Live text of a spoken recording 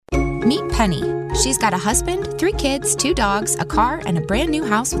Meet Penny. She's got a husband, 3 kids, 2 dogs, a car, and a brand new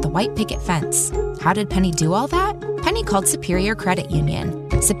house with a white picket fence. How did Penny do all that? Penny called Superior Credit Union.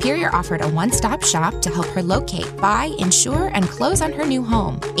 Superior offered a one-stop shop to help her locate, buy, insure, and close on her new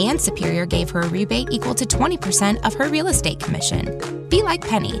home. And Superior gave her a rebate equal to 20% of her real estate commission. Be like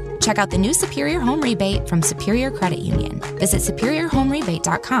Penny. Check out the new Superior Home Rebate from Superior Credit Union. Visit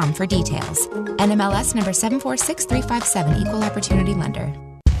SuperiorHomeRebate.com for details. NMLS number 746357, Equal Opportunity Lender.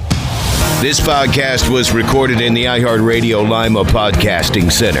 This podcast was recorded in the iHeartRadio Lima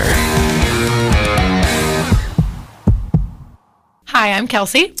Podcasting Center. Hi, I'm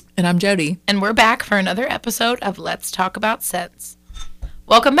Kelsey. And I'm Jody. And we're back for another episode of Let's Talk About Scents.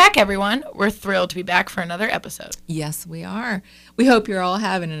 Welcome back, everyone. We're thrilled to be back for another episode. Yes, we are. We hope you're all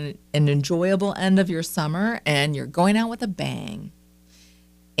having an enjoyable end of your summer and you're going out with a bang.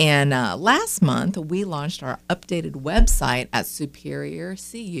 And last month, we launched our updated website at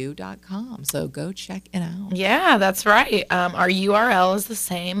superiorcu.com. So go check it out. Yeah, that's right. Our URL is the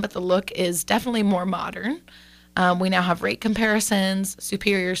same, but the look is definitely more modern. We now have rate comparisons,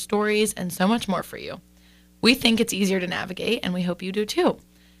 superior stories, and so much more for you. We think it's easier to navigate, and we hope you do too.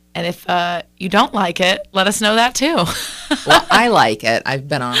 And if you don't like it, let us know that too. Well, I like it. I've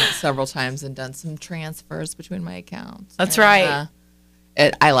been on it several times and done some transfers between my accounts. That's right.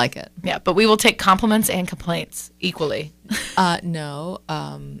 I like it. Yeah, but we will take compliments and complaints equally. No.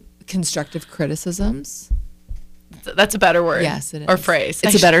 Constructive criticisms. That's a better word. Yes, it is. Or phrase.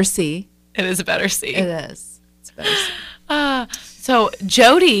 It's a better C. It is a better C. It is. It's a better C. So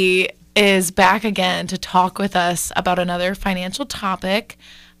Jody is back again to talk with us about another financial topic.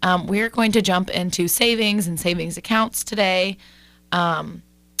 We're going to jump into savings and savings accounts today.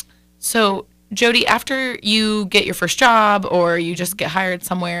 So Jody, after you get your first job or you just get hired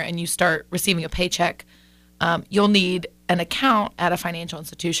somewhere and you start receiving a paycheck, you'll need an account at a financial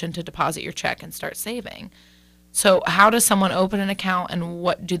institution to deposit your check and start saving. So how does someone open an account and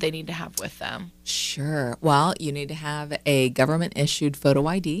what do they need to have with them? Sure. Well, you need to have a government-issued photo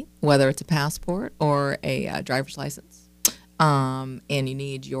ID, whether it's a passport or a driver's license. And you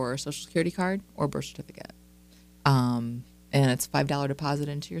need your Social Security card or birth certificate. And it's a $5 deposit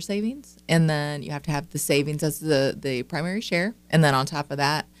into your savings. And then you have to have the savings as the primary share. And then on top of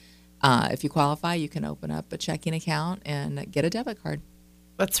that, if you qualify, you can open up a checking account and get a debit card.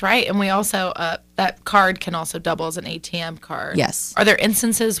 That's right. And we also, that card can also double as an ATM card. Yes. Are there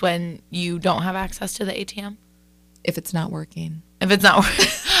instances when you don't have access to the ATM? If it's not working. If it's not working.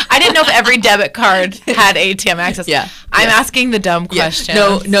 I didn't know if every debit card had ATM access. Yeah. I'm asking the dumb question.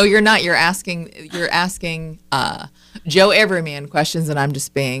 No, you're not. You're asking Joe Everyman questions, and I'm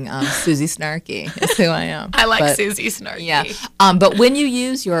just being Susie Snarky. Is who I am. I like Susie Snarky. Yeah. But when you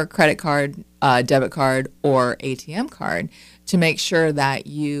use your credit card, debit card, or ATM card, to make sure that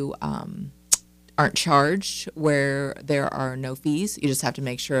you aren't charged where there are no fees, you just have to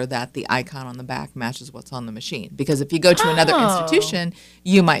make sure that the icon on the back matches what's on the machine. Because if you go to another institution,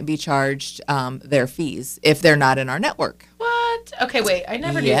 you might be charged their fees if they're not in our network. What? Okay, wait. I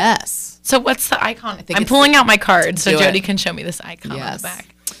never knew. Yes. So what's the icon? I'm pulling out my card so Jody can show me this icon on the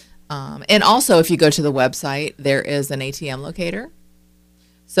back. And also, if you go to the website, there is an ATM locator.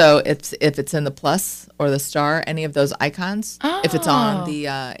 So if it's in the plus or the star, any of those icons, if it's on the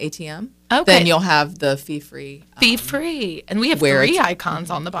ATM, then you'll have the fee-free. Fee-free. And we have 3 icons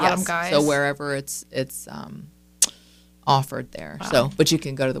on the bottom, guys. So wherever it's offered there. Wow. So, but you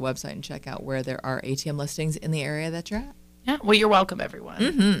can go to the website and check out where there are ATM listings in the area that you're at. Yeah. Well, you're welcome, everyone.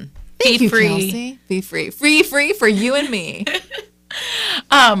 Mm-hmm. Thank you, Kelsey. Fee-free. Free for you and me.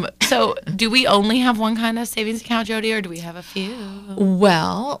 So do we only have one kind of savings account, Jody, or do we have a few?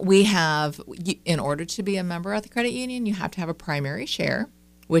 Well, we have, in order to be a member of the credit union, you have to have a primary share,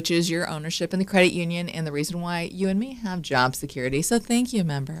 which is your ownership in the credit union and the reason why you and me have job security. So thank you,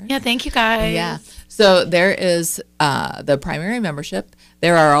 members. Yeah, thank you, guys. Yeah. So there is the primary membership.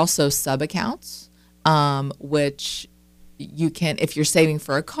 There are also sub-accounts, which you can, if you're saving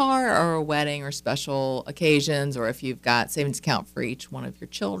for a car or a wedding or special occasions, or if you've got savings account for each one of your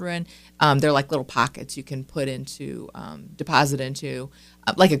children, they're like little pockets you can put into, deposit into,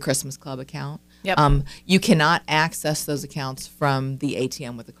 like a Christmas Club account. Yep. You cannot access those accounts from the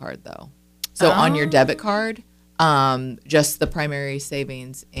ATM with a card, though. So on your debit card, just the primary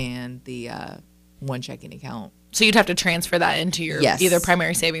savings and the one checking account. So you'd have to transfer that into your either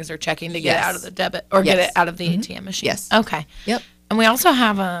primary savings or checking to get it out of the debit or get it out of the ATM machine. Yes. Okay. Yep. And we also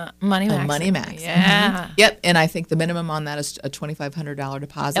have a Money Max. Money Max. Yeah. Mm-hmm. Yep. And I think the minimum on that is a $2,500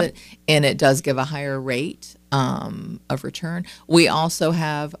 deposit, and it does give a higher rate of return. We also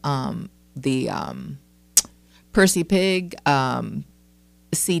have the Percy Pig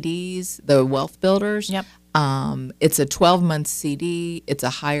CDs, the wealth builders. Yep. It's a 12-month CD. It's a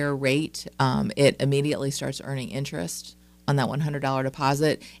higher rate. It immediately starts earning interest on that $100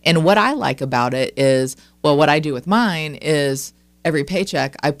 deposit. And what I like about it is, well, what I do with mine is every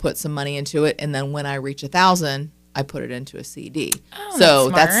paycheck I put some money into it, and then when I reach 1,000, I put it into a CD. Oh, so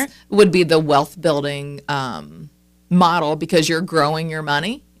that's smart. would be the wealth building model, because you're growing your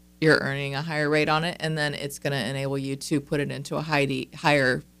money, you're earning a higher rate on it, and then it's going to enable you to put it into a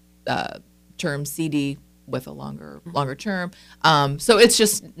higher term CD with a longer term. So it's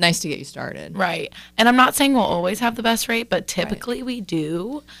just nice to get you started. Right. And I'm not saying we'll always have the best rate, but typically we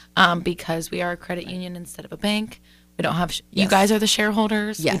do, because we are a credit union instead of a bank. We don't have, you guys are the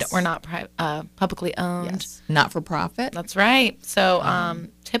shareholders. Yes. We're not publicly owned. Yes. Not for profit. That's right. So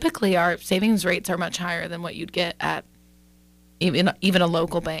typically our savings rates are much higher than what you'd get at even a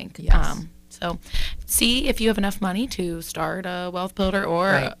local bank. Yes. So see if you have enough money to start a wealth builder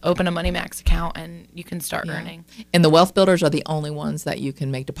or open a Money Max account, and you can start earning. And the wealth builders are the only ones that you can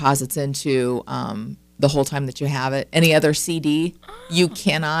make deposits into the whole time that you have it. Any other CD, you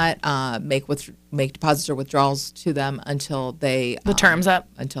cannot make deposits or withdrawals to them until they The term's up.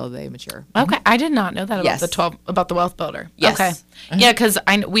 until they mature. Okay, I did not know that about Yes. about the wealth builder. Yes. Okay, yeah, because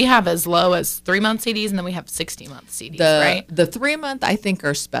we have as low as 3-month CDs, and then we have 60-month CDs, right? The 3-month I think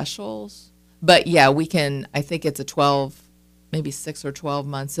are specials, but yeah, we can. I think it's a 12, maybe 6 or 12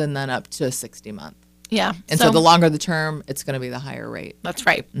 months, and then up to 60-month. Yeah, And so the longer the term, it's going to be the higher rate. that's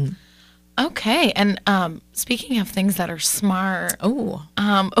right. Okay, and speaking of things that are smart, Oh,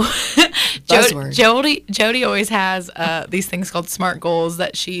 Buzzword. Jody always has these things called SMART goals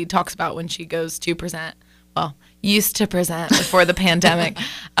that she talks about when she goes to present. Well, used to present before the pandemic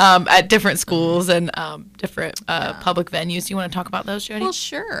at different schools and different public venues. Do you want to talk about those, Jody? well,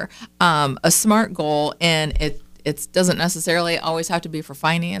 sure. A SMART goal, and it doesn't necessarily always have to be for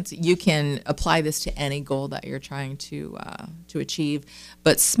finance. You can apply this to any goal that you're trying to achieve.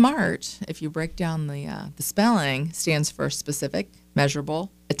 But SMART, if you break down the spelling, stands for specific,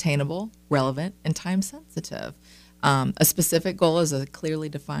 measurable, attainable, relevant, and time sensitive. A specific goal is a clearly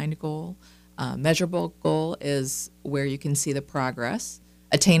defined goal. Measurable goal is where you can see the progress.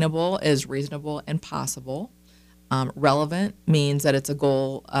 Attainable is reasonable and possible. Relevant means that it's a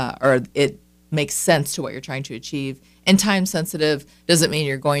goal or it makes sense to what you're trying to achieve. And time sensitive doesn't mean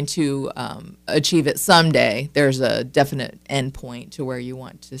you're going to achieve it someday. There's a definite end point to where you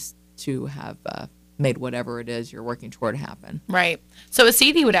want to have made whatever it is you're working toward happen. Right. So a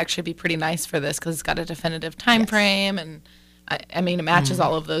CD would actually be pretty nice for this because it's got a definitive time frame, and I mean it matches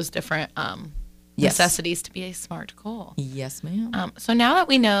all of those different necessities to be a SMART goal. Yes, ma'am. So now that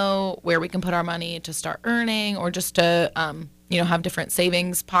we know where we can put our money to start earning, or just to have different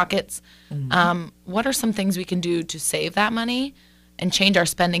savings pockets, what are some things we can do to save that money and change our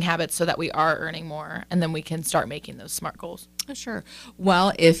spending habits so that we are earning more, and then we can start making those SMART goals? Sure.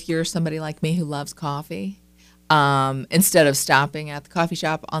 Well, if you're somebody like me who loves coffee, instead of stopping at the coffee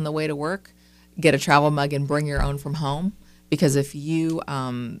shop on the way to work, get a travel mug and bring your own from home. Because if you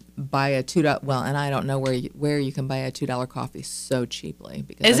buy a $2, well, and I don't know where you can buy a $2 coffee so cheaply,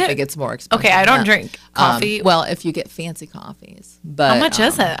 because I think it's more expensive. Okay, I don't drink coffee. Well, if you get fancy coffees, but how much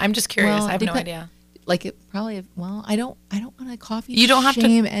is it? I'm just curious. well, I have no idea. Like it probably. Well, I don't want to coffee. You don't have to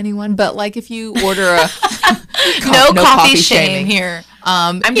shame anyone, but like if you order a no coffee shame here.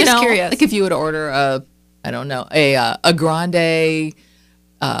 I'm just curious. Like if you would order a grande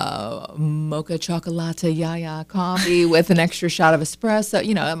mocha chocolate yaya coffee with an extra shot of espresso,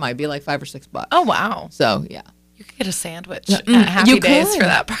 it might be like $5 or $6. Oh wow! So yeah, You could get a sandwich at Happy Days for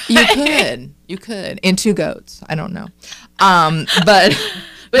that price. You could. And 2 goats. I don't know. But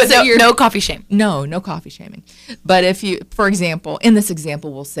so no coffee shame. No coffee shaming. But if you, for example, in this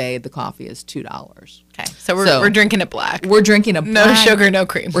example, we'll say the coffee is $2. Okay. So we're drinking it black. We're drinking a no sugar, no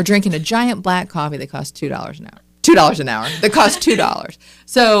cream. We're drinking a giant black coffee that costs $2 an hour. $2 an hour. That costs $2.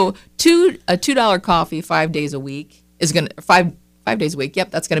 So a $2 coffee 5 days a week is going to 5 days a week.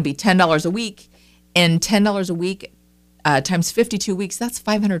 Yep, that's going to be $10 a week. And $10 a week times 52 weeks, that's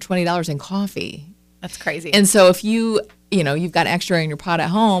 $520 in coffee. That's crazy. And so if you've got extra in your pot at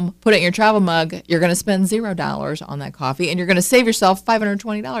home, put it in your travel mug, you're going to spend $0 on that coffee, and you're going to save yourself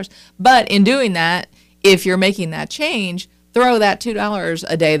 $520. But in doing that, if you're making that change, throw that $2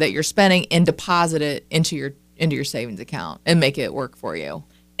 a day that you're spending and deposit it into your savings account and make it work for you.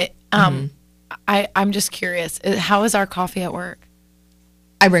 I'm just curious. How is our coffee at work?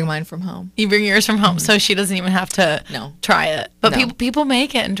 I bring mine from home. You bring yours from home, so she doesn't even have to try it. But people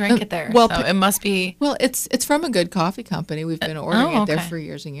make it and drink it there. Well, so it must be. Well, it's from a good coffee company. We've been ordering it there for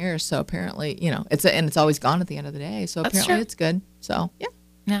years and years. So apparently, it's always gone at the end of the day. So apparently, it's good. So yeah.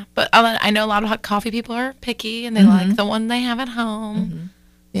 Yeah, but I know a lot of hot coffee people are picky and they like the one they have at home.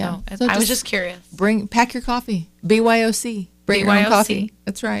 Yeah. So I was just curious. Pack your coffee. BYOC. Bring your own BYOC. coffee.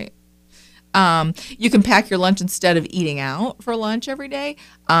 That's right. You can pack your lunch instead of eating out for lunch every day.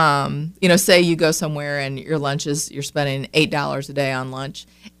 Say you go somewhere and your lunch you're spending $8 a day on lunch.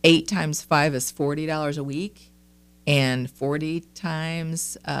 8 times 5 is $40 a week, and 40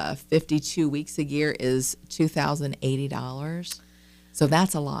 times 52 weeks a year is $2,080. So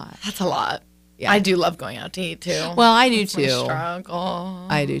that's a lot. That's a lot. Yeah. I do love going out to eat too. Well, I do It's my too. struggle.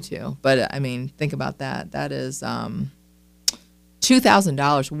 I do too. But I mean, think about that. That is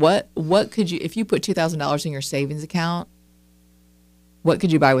 $2,000. What could you, if you put $2,000 in your savings account, what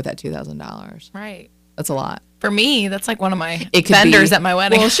could you buy with that $2,000? Right. That's a lot. For me, that's like one of my It could vendors be, at my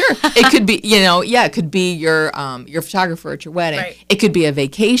wedding. Well, sure. It could be, it could be your photographer at your wedding. Right. It could be a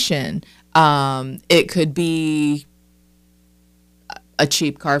vacation. It could be a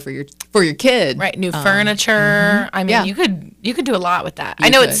cheap car for your kid. Right. New furniture. I mean, Yeah. you could do a lot with that. You I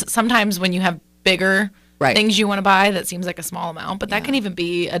know could. it's sometimes when you have bigger Right. things you want to buy that seems like a small amount, but that can even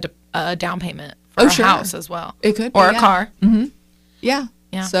be a down payment for Oh, a sure. house as well. It could be, or a yeah. car. Yeah.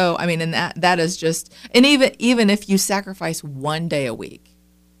 Yeah. So I mean, and that is just, and even if you sacrifice one day a week,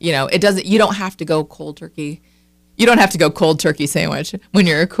 it doesn't. You don't have to go cold turkey. You don't have to go cold turkey sandwich when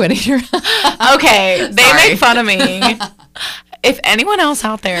you're quitting your. Okay, they Sorry. make fun of me. If anyone else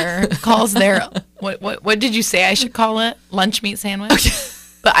out there calls their what did you say I should call it? Lunch meat sandwich.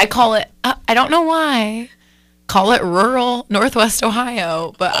 But I call it. I don't know why. Call it rural Northwest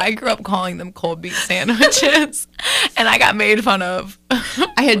Ohio, but I grew up calling them cold meat sandwiches, and I got made fun of.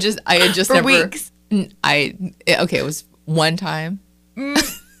 I had just For never. weeks. It was one time.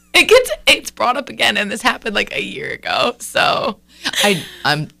 It's brought up again, and this happened like a year ago. So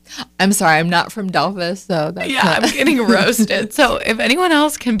I'm sorry, I'm not from Delphus, so that's yeah, not, I'm getting roasted. So if anyone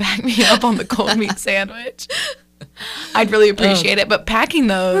else can back me up on the cold meat sandwich, I'd really appreciate it. But packing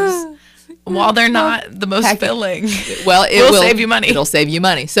those while they're not the most filling, well, it will will save you money. It'll save you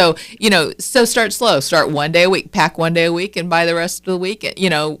money. So so start slow. Start one day a week. Pack one day a week, and buy the rest of the week.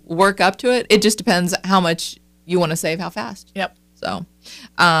 Work up to it. It just depends how much you want to save, how fast. Yep. So,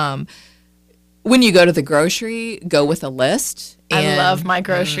 when you go to the grocery, go with a list. I love my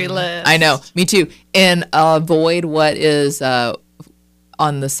grocery list. I know, me too. And avoid what is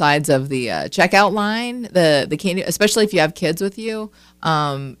on the sides of the checkout line, the candy, especially if you have kids with you.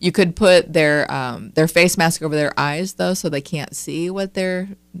 You could put their face mask over their eyes though, so they can't see what they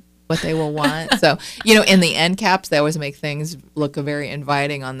will want. So in the end caps, they always make things look very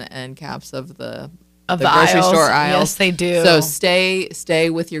inviting on the end caps of the grocery aisles. store aisles. Yes, they do. So stay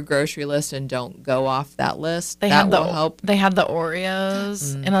with your grocery list and don't go off that list. That will help. They had the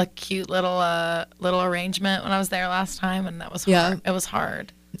Oreos in a cute little arrangement when I was there last time, and that was hard. Yeah. It was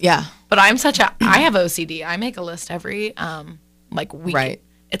hard. Yeah. But I have OCD. I make a list every week. Right.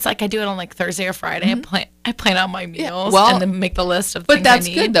 It's like I do it on like Thursday or Friday. I plan out my meals Well, and then make the list of But things that's I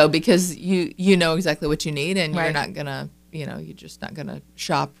need. good though, because you know exactly what you need, and you're Right. not gonna you're just not gonna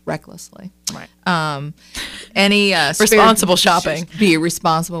shop recklessly. Right. Any Responsible shopping. Be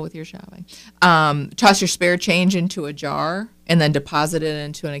responsible with your shopping. Toss your spare change into a jar and then deposit it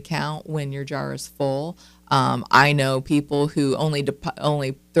into an account when your jar is full. I know people who only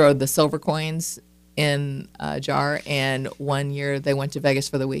throw the silver coins in a jar, and one year they went to Vegas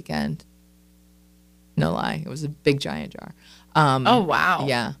for the weekend. No lie, it was a big giant jar. Oh wow.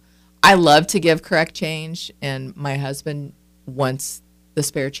 Yeah. I love to give correct change, and my husband wants the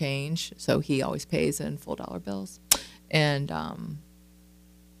spare change, so he always pays in full dollar bills. And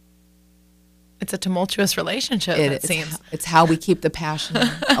It's a tumultuous relationship, it seems. it's how we keep the passion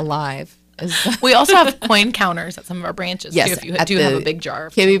alive. We also have coin counters at some of our branches Yes, too, if you at do have a the big jar.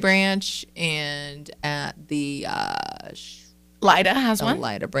 Kibbe branch and at the Lida has one.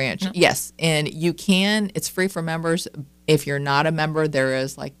 Lida branch. Yes, and you can. It's free for members. If you're not a member, there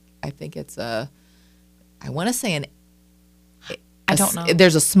is I think it's I want to say I don't know.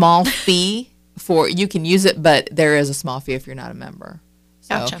 There's a small fee for, you can use it, but there is a small fee if you're not a member.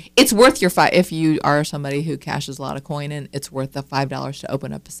 So Gotcha. it's worth your if you are somebody who cashes a lot of coin in, it's worth the $5 to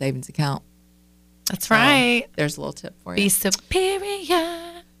open up a savings account. That's So right. There's a little tip for Be you.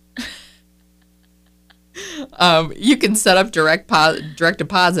 superior. You can set up direct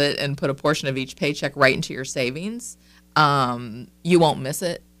deposit and put a portion of each paycheck right into your savings. You won't miss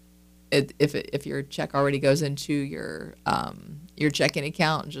it. If your check already goes into your checking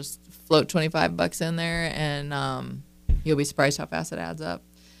account, just float $25 in there, and you'll be surprised how fast it adds up.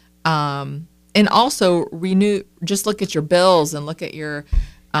 And also just look at your bills and look at your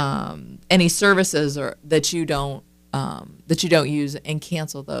any services that you don't that you don't use and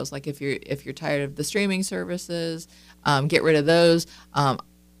cancel those. Like if you're tired of the streaming services, get rid of those.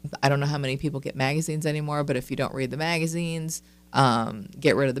 I don't know how many people get magazines anymore, but if you don't read the magazines,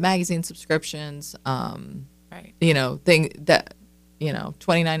 get rid of the magazine subscriptions. Right.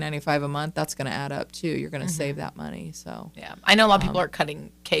 $29.95 a month, that's going to add up too. You're going to save that money. So Yeah. I know a lot of people are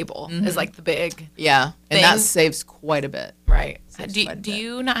cutting cable is like the big, yeah, and thing. that saves quite a bit. right. Saves Do quite a do bit.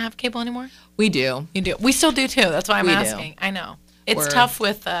 you not have cable anymore? We do. You do. We still do too. That's why I'm We do. asking. I know. It's We're- tough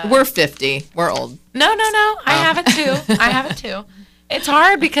with. We're 50. We're old. No. I have it too. I have it too. It's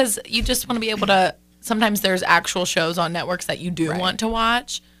hard because you just want to be able to. Sometimes there's actual shows on networks that you do want to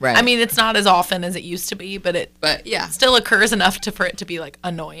watch. Right. I mean, it's not as often as it used to be, but it But yeah, still occurs enough for it to be like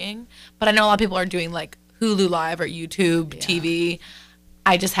annoying. But I know a lot of people are doing like Hulu Live or YouTube TV.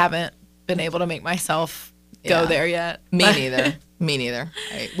 I just haven't been able to make myself go Yeah. there yet. me neither. Me neither.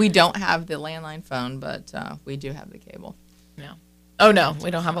 Right. We don't have the landline phone, but we do have the cable. No. Oh no,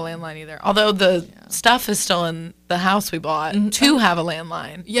 we don't have a landline either. Although the stuff is still in the house we bought to have a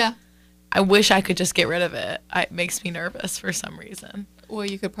landline. Yeah. I wish I could just get rid of it. It makes me nervous for some reason. Well,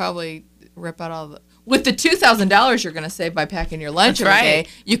 you could probably rip out all the with the $2,000 you're going to save by packing your lunch That's every right.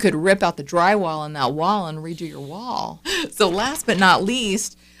 day. You could rip out the drywall on that wall and redo your wall. So, last but not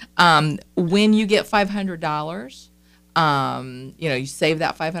least, when you get $500, you save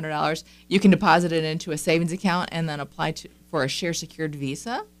that $500. You can deposit it into a savings account and then apply for a share secured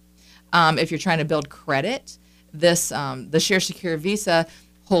Visa. If you're trying to build credit, the share secured Visa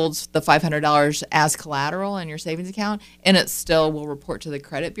holds the $500 as collateral in your savings account, and it still will report to the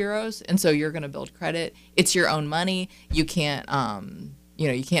credit bureaus. And so you're going to build credit. It's your own money. You can't,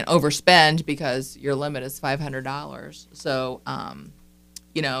 you can't overspend because your limit is $500. So,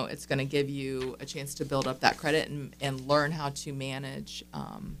 it's going to give you a chance to build up that credit and learn how to manage.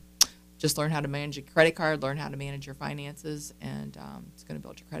 Just learn how to manage a credit card, learn how to manage your finances, and it's going to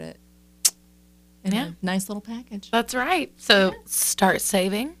build your credit. And Yeah. a nice little package. That's right. So start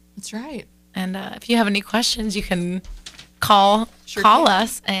saving. That's right. And if you have any questions, you can call Sure call can.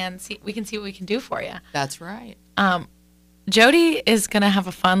 us and we can see what we can do for you. That's right. Jody is going to have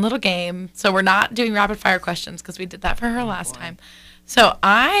a fun little game. So we're not doing rapid fire questions because we did that for her last time. So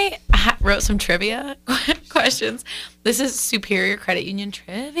I wrote some trivia questions. This is Superior Credit Union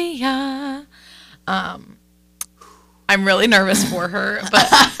trivia. I'm really nervous for her, but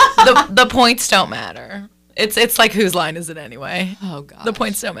the points don't matter. It's like whose line is it anyway? Oh, God. The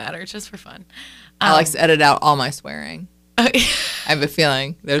points don't matter. It's just for fun. Alex, edit out all my swearing. All I have a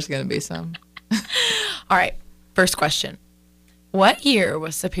feeling there's going to be some. right. First question. What year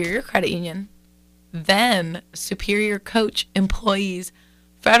was Superior Credit Union, then Superior Coach Employees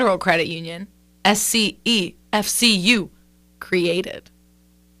Federal Credit Union, SCEFCU, created?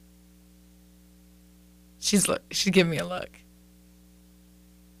 She's giving me a look.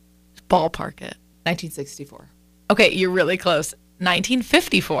 Ballpark it. 1964. Okay, you're really close.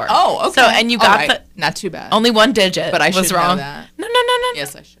 1954. Oh, okay. So, and you All got right. the Not too bad. only one digit. But I was should wrong. know that. No.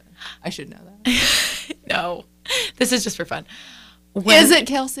 Yes, I should. I should know that. No. This is just for fun. Is it,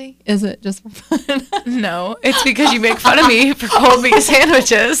 Kelsey? Is it just for fun? No, it's because you make fun of me for cold meat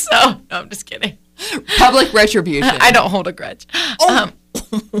sandwiches. So, no, I'm just kidding. Public retribution. I don't hold a grudge. Oh.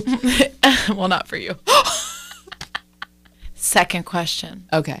 Well, not for you. Second question.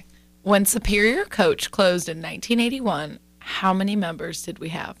 Okay. When Superior Coach closed in 1981, how many members did we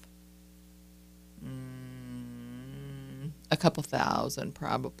have? A couple thousand,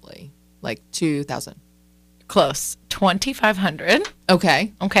 probably. Like 2,000. Close. 2,500.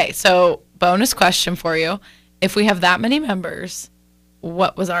 Okay. Okay, so bonus question for you. If we have that many members,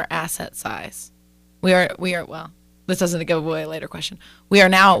 what was our asset size? We are well, this doesn't give away a later question. We are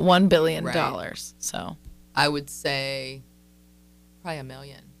now at $1 billion. Right. So I would say probably $1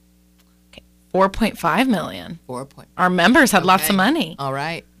 million. 4.5 million. 4 point. Our members had lots of Okay. money. All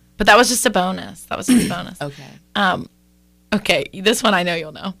right. But that was just a bonus. Okay. Okay, this one I know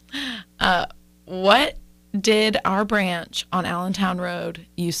you'll know. What did our branch on Allentown Road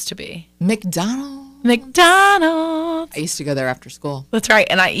used to be? McDonald's. McDonald's. I used to go there after school. That's right.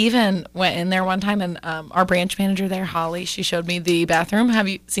 And I even went in there one time, and our branch manager there, Holly, she showed me the bathroom. Have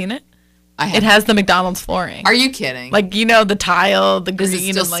you seen it? I have. It has the McDonald's flooring. Are you kidding? Like, the tile, the does green.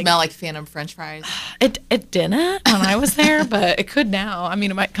 it still and like, smell like Phantom French fries? It didn't when I was there, but it could now. I mean,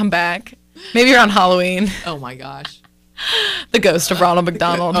 it might come back. Maybe around Halloween. Oh my gosh. The ghost of Ronald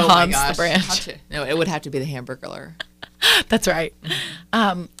McDonald Oh my haunts gosh. the branch. No, it would have to be the Hamburglar. That's right.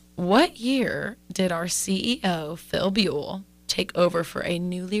 What year did our CEO, Phil Buell, take over for a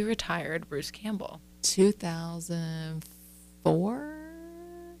newly retired Bruce Campbell? 2004?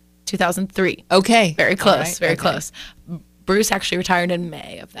 2003. Okay. Very close. All right. Very Okay. close. Bruce actually retired in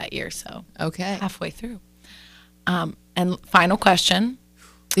May of that year, so Okay. halfway through. And final question.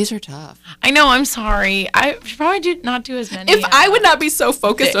 These are tough. I know. I'm sorry. I should probably not do as many. If I would not be so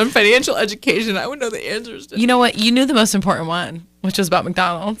focused on financial education, I would know the answers. You know what? You knew the most important one, which was about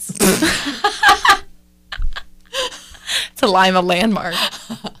McDonald's. It's a Lima landmark.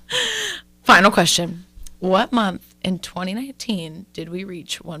 Final question. What month in 2019 did we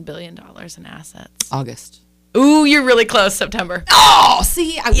reach $1 billion in assets? August. Ooh, you're really close. September. Oh,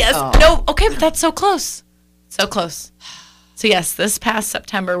 see? Yes. No. Okay, but that's so close. So close. So yes, this past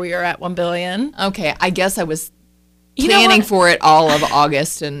September we are at 1 billion. Okay, I guess I was You know planning what? for it all of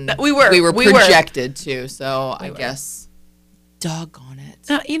August, and We were projected to. So I guess, doggone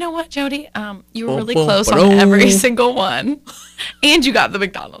it. You know what, Jody? You were really close on every single one, and you got the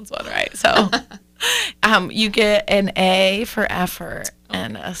McDonald's one right. So, you get an A for effort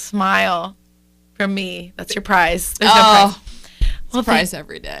and a smile from me. That's your prize. There's no prize. Well, Prize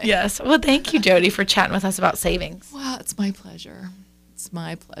every day. Yes. Well, thank you, Jody, for chatting with us about savings. Well, it's my pleasure. It's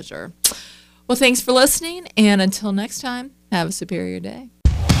my pleasure. Well, thanks for listening, and until next time, have a superior day.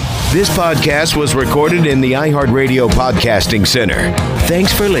 This podcast was recorded in the iHeartRadio Podcasting Center.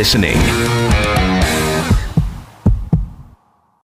 Thanks for listening.